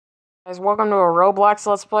Guys, welcome to a Roblox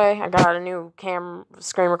Let's Play. I got a new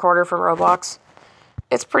screen recorder from Roblox.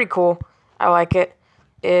 It's pretty cool. I like it.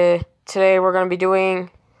 Today we're going to be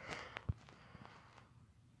doing...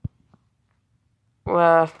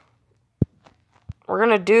 we're going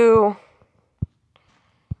to do...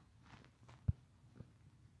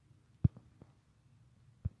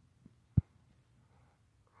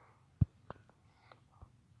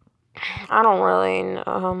 I don't really...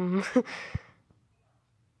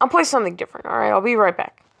 I'll play something different. Alright, I'll be right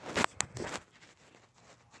back.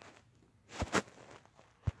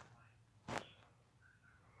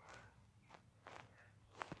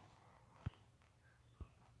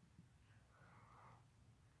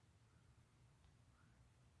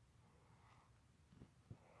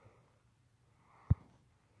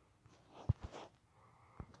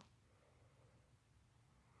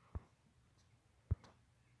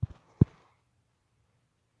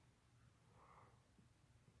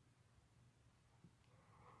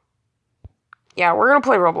 Yeah, we're gonna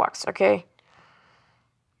play Roblox, okay?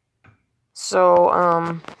 So,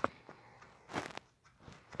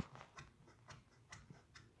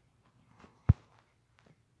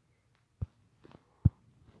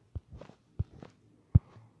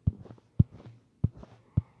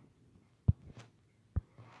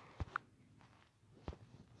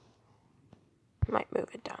 might move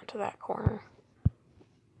it down to that corner.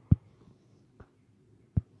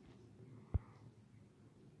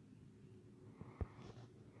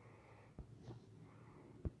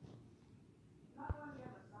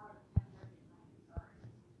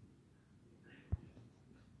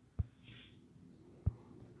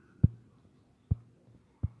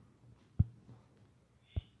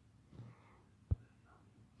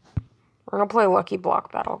 We're gonna play Lucky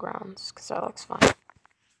Block Battlegrounds, because that looks fun.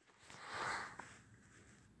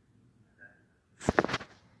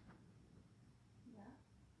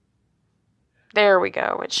 There we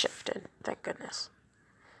go, it shifted. Thank goodness.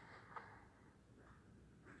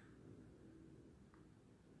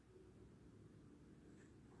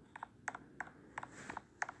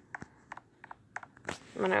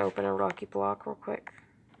 I'm gonna open a Lucky Block real quick.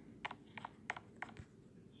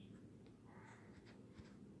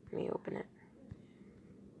 Let me open it.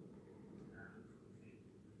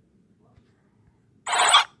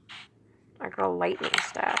 I got a lightning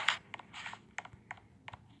staff.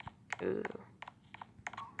 Ooh.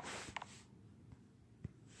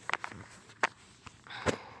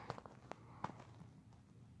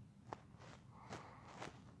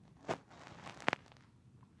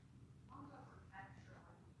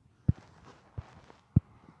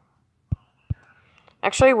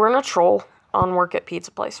 Actually, we're gonna troll on work at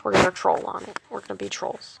Pizza Place. We're gonna troll on it. We're gonna be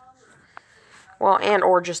trolls. Well, and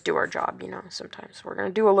or just do our job, you know, sometimes. We're gonna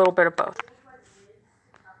do a little bit of both.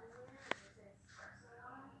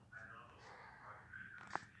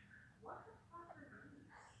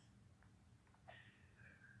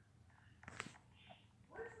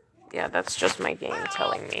 Yeah, that's just my game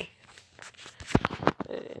telling me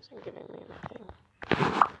that it isn't giving me anything.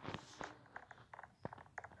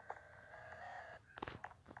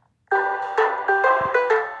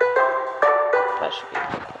 That should be a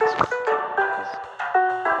good place for the camera, because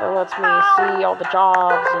it lets me see all the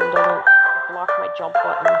jobs and doesn't block my jump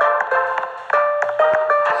button.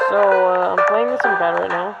 So, I'm playing this in bed right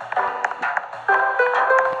now.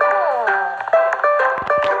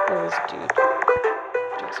 Look at this dude.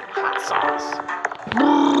 Doing some hot sauce.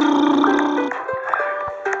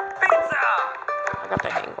 Pizza! I got the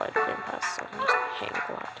hang glide game pass, so I can just hang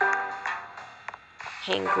glide.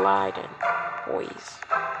 Hang gliding, boys.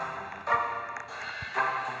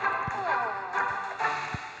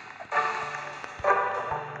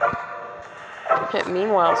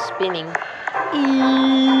 Meanwhile, spinning.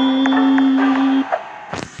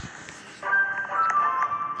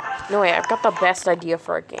 No way, I've got the best idea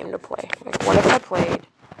for a game to play. Like, what if I played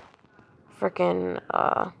frickin',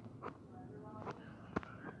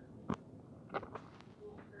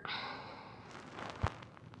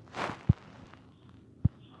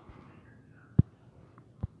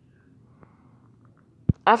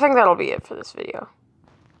 I think that'll be it for this video.